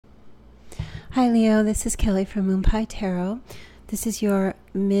Hi Leo, this is Kelly from Moon Pie Tarot. This is your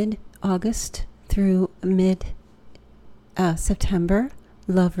mid-August through mid-September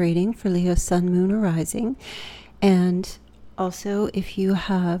love reading for Leo, Sun, Moon, or Rising. And also, if you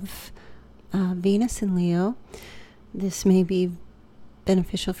have Venus in Leo, this may be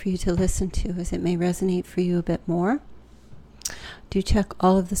beneficial for you to listen to, as it may resonate for you a bit more. Do check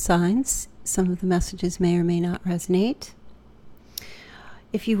all of the signs. Some of the messages may or may not resonate.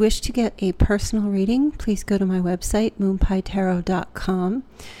 If you wish to get a personal reading, please go to my website, moonpietarot.com.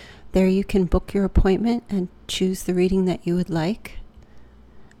 There you can book your appointment and choose the reading that you would like.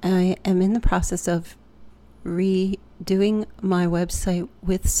 I am in the process of redoing my website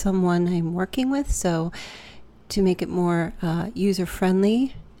with someone I'm working with, so to make it more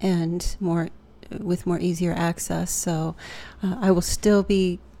user-friendly and with more easier access. So I will still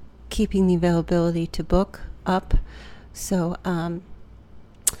be keeping the availability to book up. So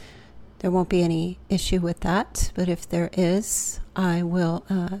there won't be any issue with that, but if there is, I will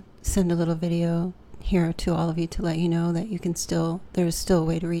send a little video here to all of you to let you know that there's still a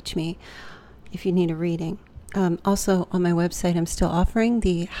way to reach me if you need a reading. Also on my website, I'm still offering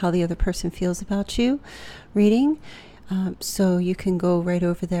the How the Other Person Feels About You reading, so you can go right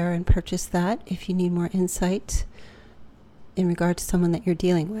over there and purchase that if you need more insight in regard to someone that you're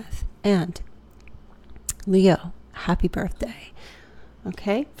dealing with. And Leo, happy birthday.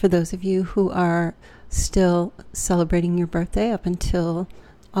 Okay, for those of you who are still celebrating your birthday up until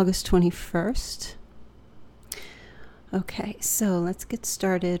August 21st. Okay, so let's get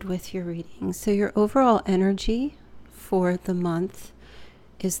started with your reading. So your overall energy for the month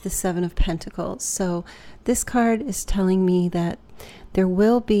is the Seven of Pentacles. So this card is telling me that there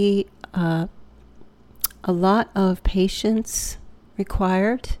will be a lot of patience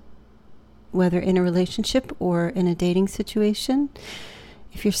required, whether in a relationship or in a dating situation.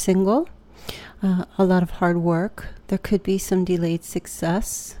 If you're single, a lot of hard work. There could be some delayed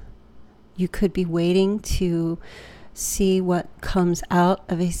success. You could be waiting to see what comes out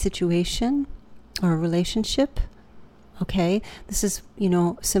of a situation or a relationship. Okay, this is,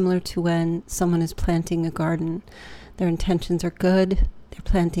 similar to when someone is planting a garden. Their intentions are good. They're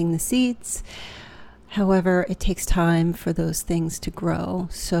planting the seeds. However, it takes time for those things to grow.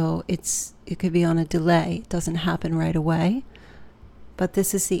 So it could be on a delay. It doesn't happen right away. But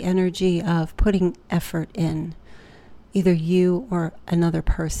this is the energy of putting effort in, either you or another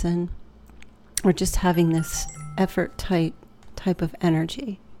person, or just having this effort type of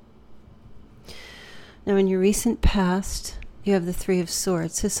energy. Now, in your recent past, you have the Three of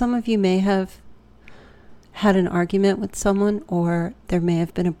Swords. So some of you may have had an argument with someone, or there may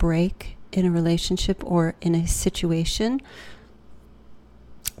have been a break in a relationship or in a situation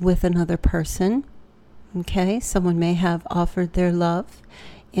with another person. Okay, someone may have offered their love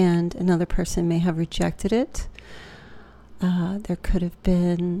and another person may have rejected it. There could have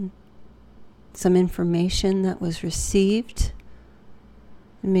been some information that was received,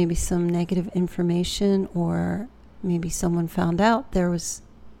 maybe some negative information, or maybe someone found out there was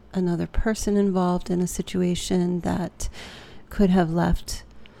another person involved in a situation that could have left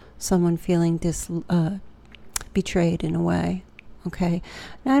someone feeling betrayed in a way. Okay,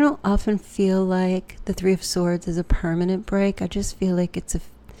 now I don't often feel like the Three of Swords is a permanent break. I just feel like it's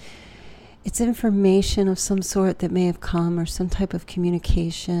information of some sort that may have come, or some type of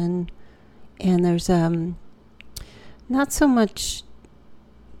communication, and there's not so much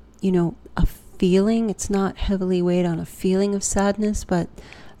a feeling. It's not heavily weighed on a feeling of sadness, but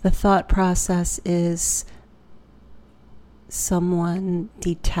the thought process is someone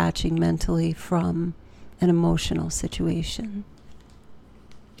detaching mentally from an emotional situation.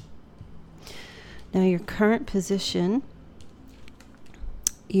 Now, your current position,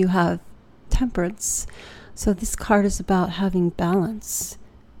 you have Temperance. So this card is about having balance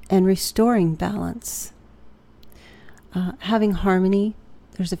and restoring balance. Having harmony.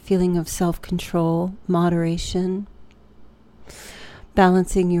 There's a feeling of self-control, moderation,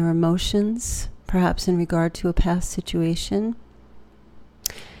 balancing your emotions, perhaps in regard to a past situation.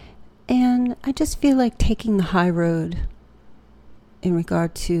 And I just feel like taking the high road in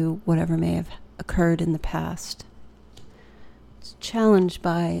regard to whatever may have occurred in the past. It's challenged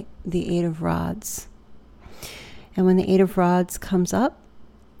by the Eight of Rods. And when the Eight of Rods comes up,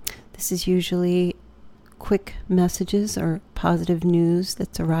 this is usually quick messages or positive news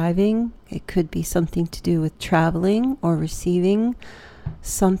that's arriving. It could be something to do with traveling or receiving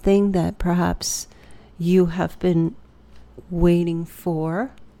something that perhaps you have been waiting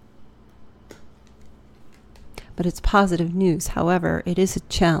for. But it's positive news. However, it is a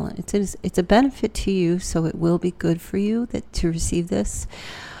challenge. It's a benefit to you, so it will be good for you to receive this.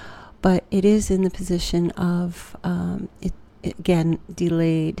 but it is in the position of, again,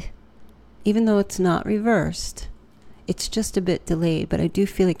 delayed. Even though it's not reversed, it's just a bit delayed, but I do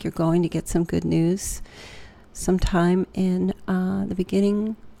feel like you're going to get some good news sometime in the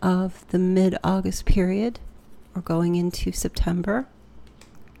beginning of the mid-August period, or going into September.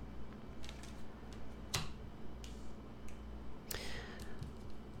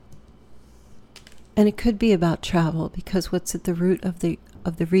 And it could be about travel, because what's at the root of the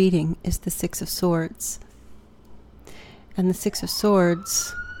reading is the Six of Swords. And the Six of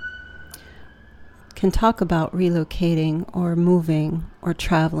Swords can talk about relocating or moving or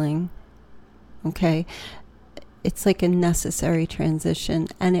traveling. Okay? It's like a necessary transition.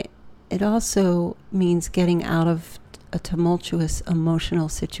 And it also means getting out of a tumultuous emotional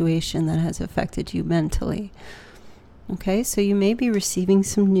situation that has affected you mentally. Okay? So you may be receiving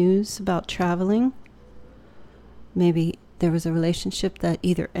some news about traveling. Maybe there was a relationship that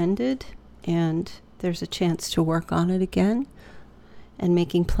either ended and there's a chance to work on it again, and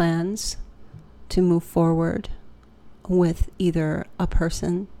making plans to move forward with either a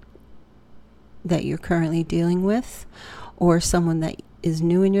person that you're currently dealing with or someone that is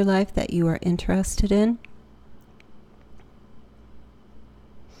new in your life that you are interested in.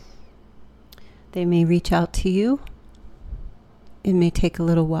 They may reach out to you. It may take a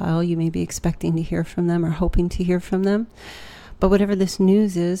little while. You may be expecting to hear from them or hoping to hear from them. But whatever this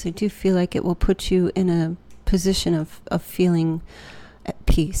news is, I do feel like it will put you in a position of feeling at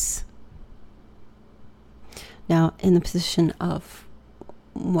peace. Now, in the position of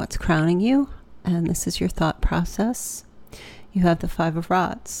what's crowning you, and this is your thought process, you have the Five of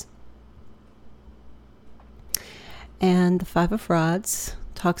Rods. And the Five of Rods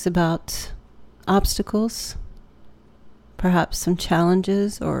talks about obstacles, perhaps some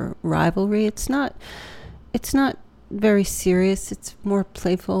challenges or rivalry. It's not very serious. It's more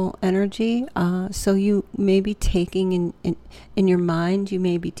playful energy. So you may be taking in your mind, you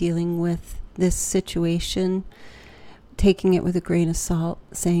may be dealing with this situation, taking it with a grain of salt,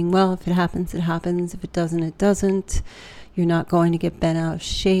 saying, well, if it happens, it happens. If it doesn't, it doesn't. You're not going to get bent out of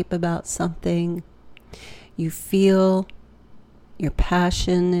shape about something. You feel your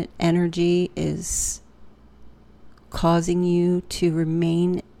passionate energy is causing you to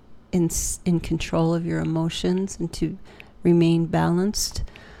remain in control of your emotions and to remain balanced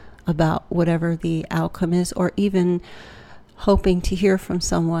about whatever the outcome is, or even hoping to hear from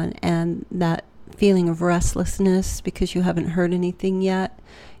someone, and that feeling of restlessness because you haven't heard anything yet,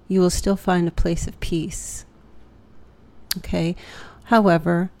 you will still find a place of peace. Okay?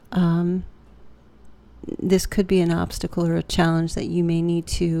 However, this could be an obstacle or a challenge that you may need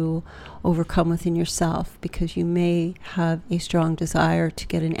to overcome within yourself, because you may have a strong desire to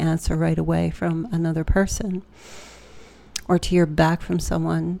get an answer right away from another person, or to hear back from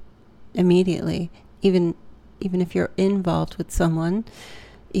someone immediately. Even if you're involved with someone,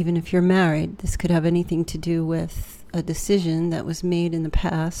 even if you're married, this could have anything to do with a decision that was made in the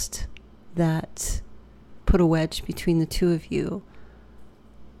past that put a wedge between the two of you,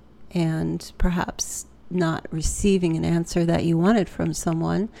 and perhaps not receiving an answer that you wanted from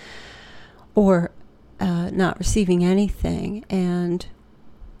someone, or not receiving anything, and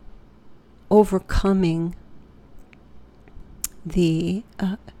overcoming the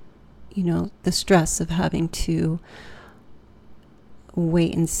stress of having to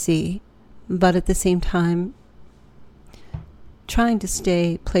wait and see, but at the same time trying to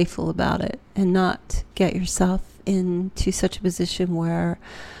stay playful about it and not get yourself into such a position where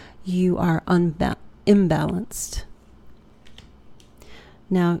you are imbalanced.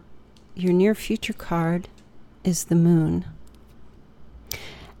 Now, your near future card is the Moon.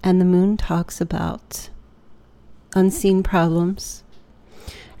 And the Moon talks about unseen problems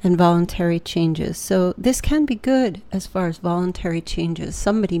and voluntary changes. So this can be good as far as voluntary changes.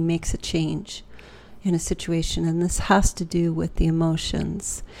 Somebody makes a change in a situation, and this has to do with the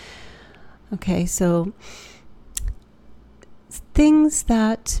emotions. Okay, so things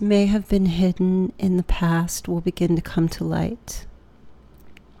that may have been hidden in the past will begin to come to light.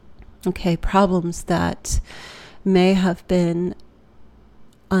 Okay, problems that may have been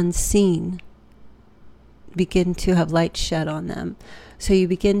unseen begin to have light shed on them. So you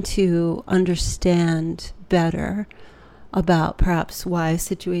begin to understand better about perhaps why a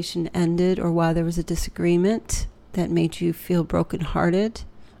situation ended, or why there was a disagreement that made you feel brokenhearted,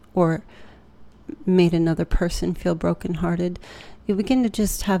 or made another person feel brokenhearted. You begin to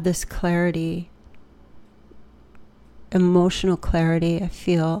just have this clarity, emotional clarity, I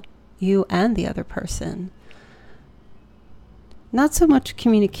feel, you and the other person. Not so much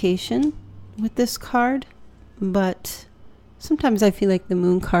communication with this card, but sometimes I feel like the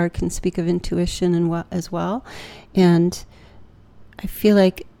moon card can speak of intuition and as well. And I feel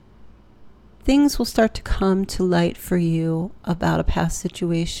like things will start to come to light for you about a past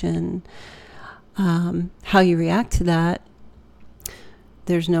situation. How you react to that,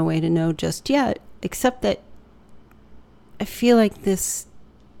 there's no way to know just yet, except that I feel like this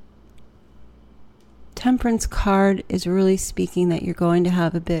Temperance card is really speaking that you're going to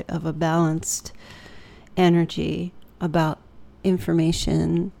have a bit of a balanced energy about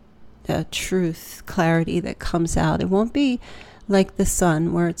information, truth, clarity that comes out. It won't be like the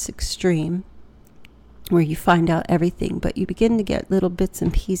sun where it's extreme, where you find out everything, but you begin to get little bits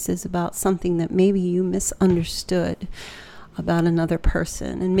and pieces about something that maybe you misunderstood about another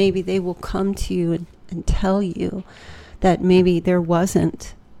person. And maybe they will come to you and tell you that maybe there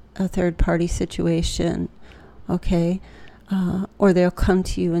wasn't a third party situation, okay? Or they'll come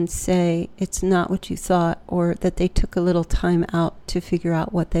to you and say it's not what you thought, or that they took a little time out to figure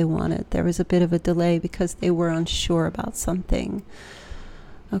out what they wanted. There was a bit of a delay because they were unsure about something,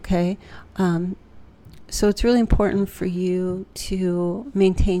 okay? So it's really important for you to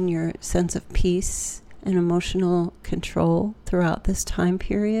maintain your sense of peace and emotional control throughout this time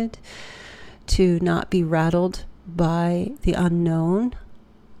period, to not be rattled by the unknown,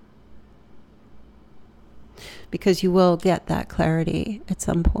 because you will get that clarity at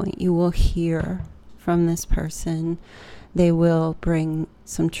some point. You will hear from this person. They will bring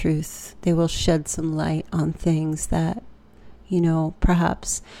some truth. They will shed some light on things that,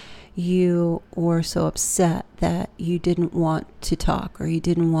 perhaps you were so upset that you didn't want to talk, or you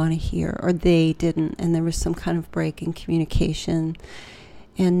didn't want to hear, or they didn't, and there was some kind of break in communication.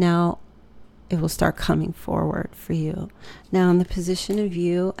 And now it will start coming forward for you. Now, in the position of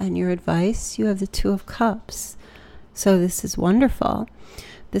you and your advice, you have the Two of Cups. So this is wonderful.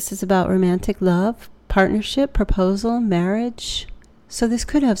 This is about romantic love, partnership, proposal, marriage. So this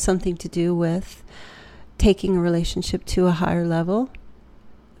could have something to do with taking a relationship to a higher level,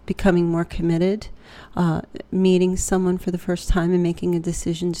 becoming more committed, meeting someone for the first time and making a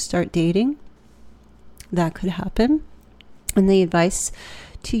decision to start dating. That could happen. And the advice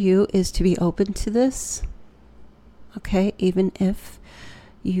to you is to be open to this, okay? Even if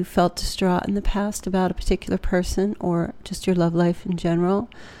you felt distraught in the past about a particular person or just your love life in general,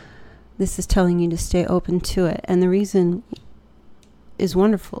 this is telling you to stay open to it. And the reason is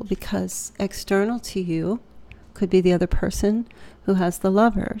wonderful, because external to you could be the other person who has the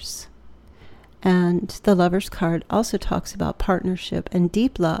Lovers. And the Lovers card also talks about partnership and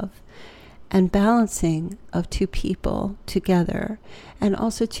deep love and balancing of two people together, and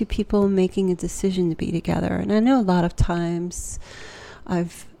also two people making a decision to be together. And I know a lot of times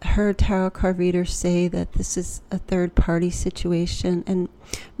I've heard tarot card readers say that this is a third party situation, and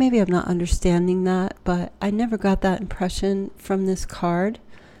maybe I'm not understanding that, but I never got that impression from this card.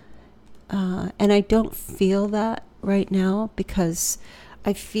 And I don't feel that right now, because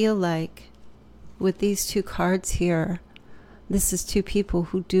I feel like with these two cards here, this is two people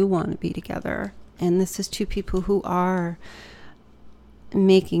who do want to be together. And this is two people who are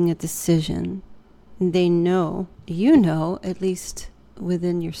making a decision. They know, at least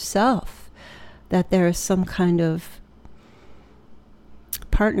within yourself, that there is some kind of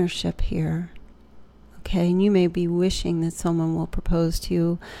partnership here. Okay, and you may be wishing that someone will propose to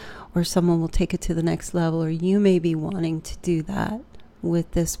you, or someone will take it to the next level, or you may be wanting to do that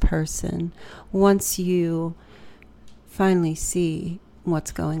with this person once you finally see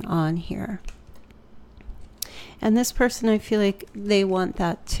what's going on here. And this person, I feel like they want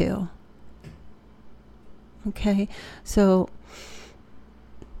that too. Okay, so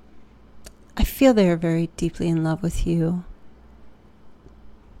I feel they are very deeply in love with you,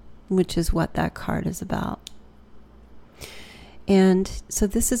 which is what that card is about. And so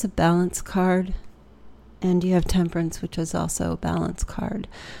this is a balance card, and you have Temperance, which is also a balance card.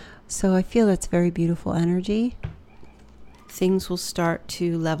 So I feel that's very beautiful energy. Things will start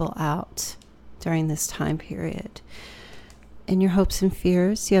to level out during this time period. In your hopes and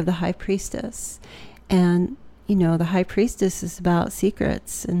fears, you have the High Priestess. And, the High Priestess is about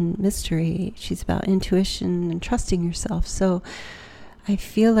secrets and mystery. She's about intuition and trusting yourself. So I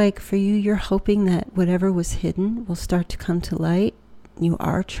feel like for you, you're hoping that whatever was hidden will start to come to light. You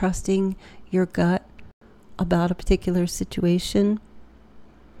are trusting your gut about a particular situation.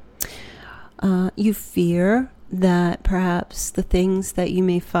 You fear that perhaps the things that you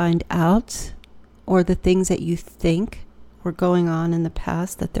may find out, or the things that you think were going on in the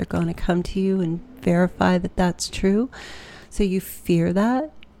past, that they're going to come to you and verify that that's true. So you fear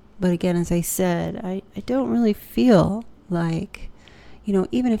that. But again, as I said, I don't really feel like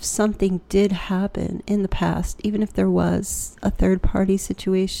even if something did happen in the past, even if there was a third party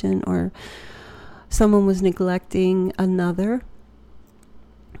situation or someone was neglecting another,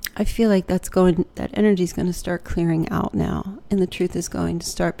 I feel like that energy is going to start clearing out now, and the truth is going to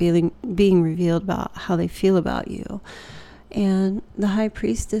start being revealed about how they feel about you. And the High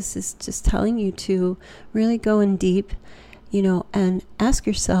Priestess is just telling you to really go in deep, and ask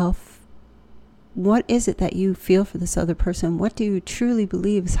yourself, what is it that you feel for this other person? What do you truly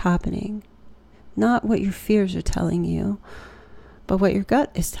believe is happening? Not what your fears are telling you, but what your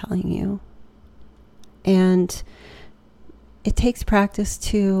gut is telling you. And it takes practice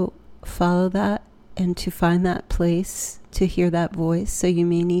to follow that and to find that place, to hear that voice. So you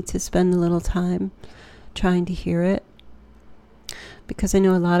may need to spend a little time trying to hear it. Because I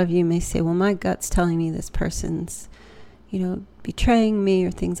know a lot of you may say, well, my gut's telling me this person's, betraying me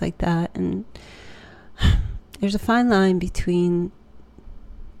or things like that. And there's a fine line between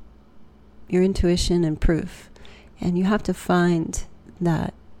your intuition and proof. And you have to find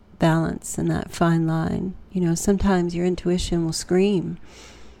that balance and that fine line. Sometimes your intuition will scream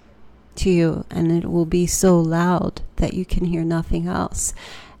to you and it will be so loud that you can hear nothing else.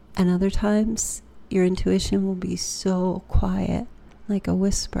 And other times your intuition will be so quiet, like a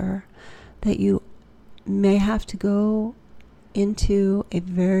whisper, that you may have to go into a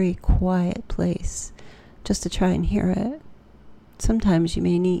very quiet place just to try and hear it. Sometimes you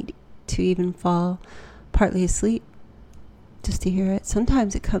may need to even fall partly asleep just to hear it.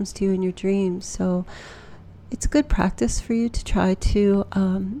 Sometimes it comes to you in your dreams. So it's good practice for you to try to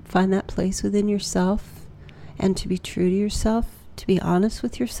find that place within yourself and to be true to yourself, to be honest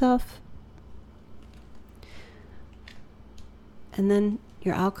with yourself. And then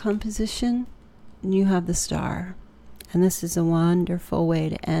your outcome position, you have the Star. And this is a wonderful way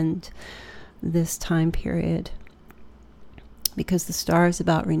to end this time period, because the Star is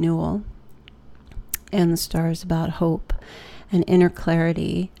about renewal and the Star is about hope and inner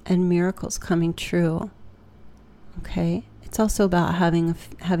clarity and miracles coming true. Okay? It's also about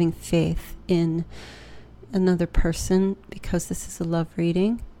having faith in another person, because this is a love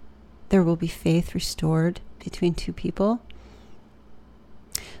reading. There will be faith restored between two people.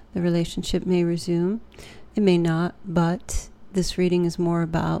 The relationship may resume. It may not, but this reading is more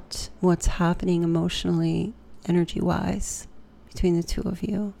about what's happening emotionally, energy-wise, between the two of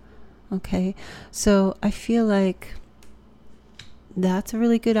you. Okay? So I feel like that's a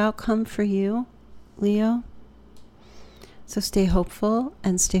really good outcome for you, Leo. So stay hopeful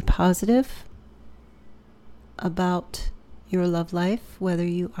and stay positive about your love life, whether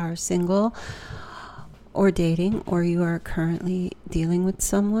you are single or dating, or you are currently dealing with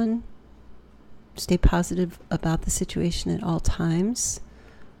someone. Stay positive about the situation at all times.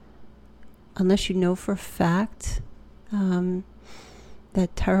 Unless you know for a fact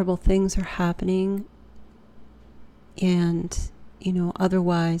that terrible things are happening, and,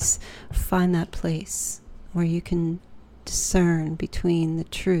 otherwise find that place where you can discern between the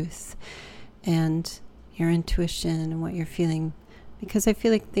truth and your intuition and what you're feeling. Because I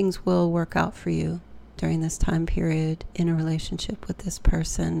feel like things will work out for you during this time period in a relationship with this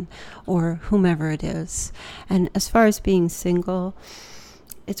person or whomever it is. And as far as being single,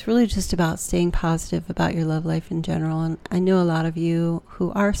 it's really just about staying positive about your love life in general. And I know a lot of you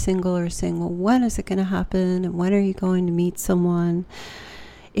who are single are saying, well, when is it going to happen? And when are you going to meet someone?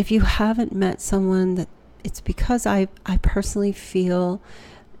 If you haven't met someone, that it's because I personally feel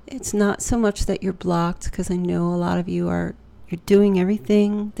it's not so much that you're blocked, because I know a lot of you you're doing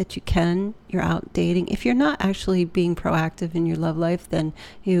everything that you can. You're out dating. If you're not actually being proactive in your love life, then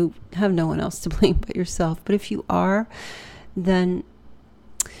you have no one else to blame but yourself. But if you are, then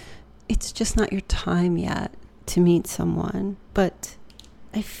it's just not your time yet to meet someone. But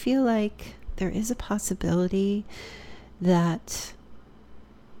I feel like there is a possibility that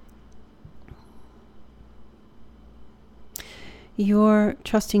you're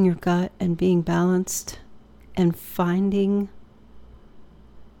trusting your gut and being balanced and finding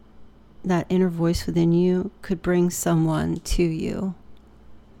that inner voice within you could bring someone to you,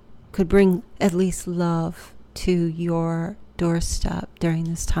 could bring at least love to your doorstep during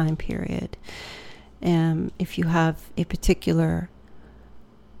this time period. If you have a particular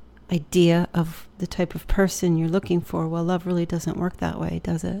idea of the type of person you're looking for, well, love really doesn't work that way,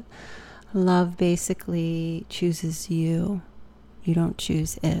 does it? Love basically chooses you. You don't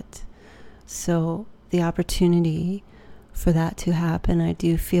choose it. So the opportunity for that to happen, I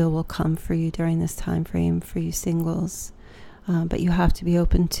do feel, will come for you during this time frame for you singles. But you have to be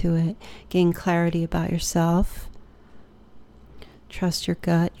open to it. Gain clarity about yourself. Trust your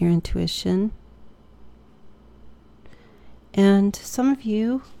gut, your intuition. And some of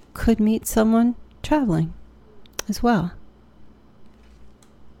you could meet someone traveling as well.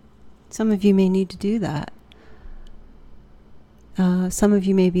 Some of you may need to do that. Some of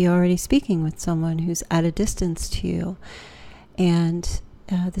you may be already speaking with someone who's at a distance to you. And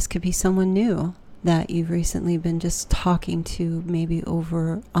this could be someone new that you've recently been just talking to, maybe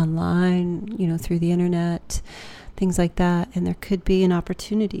over online, through the internet, things like that. And there could be an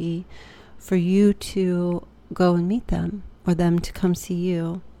opportunity for you to go and meet them, or them to come see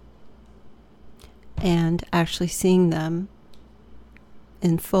you. And actually seeing them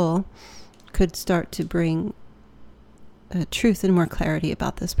in full could start to bring truth and more clarity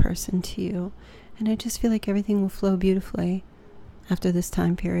about this person to you. And I just feel like everything will flow beautifully after this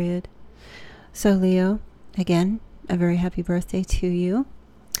time period. So Leo, again, a very happy birthday to you.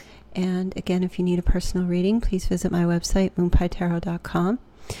 And again, if you need a personal reading, please visit my website, moonpietarot.com.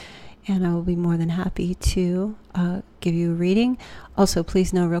 And I will be more than happy to give you a reading. Also,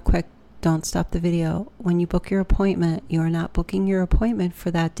 please know real quick, don't stop the video. When you book your appointment, you are not booking your appointment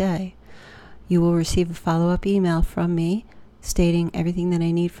for that day. You will receive a follow-up email from me stating everything that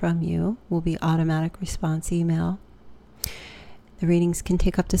I need from you. Will be automatic response email. The readings can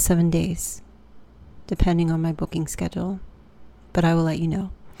take up to 7 days, depending on my booking schedule, but I will let you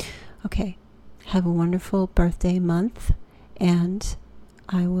know. Okay, have a wonderful birthday month, and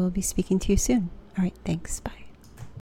I will be speaking to you soon. All right, thanks. Bye.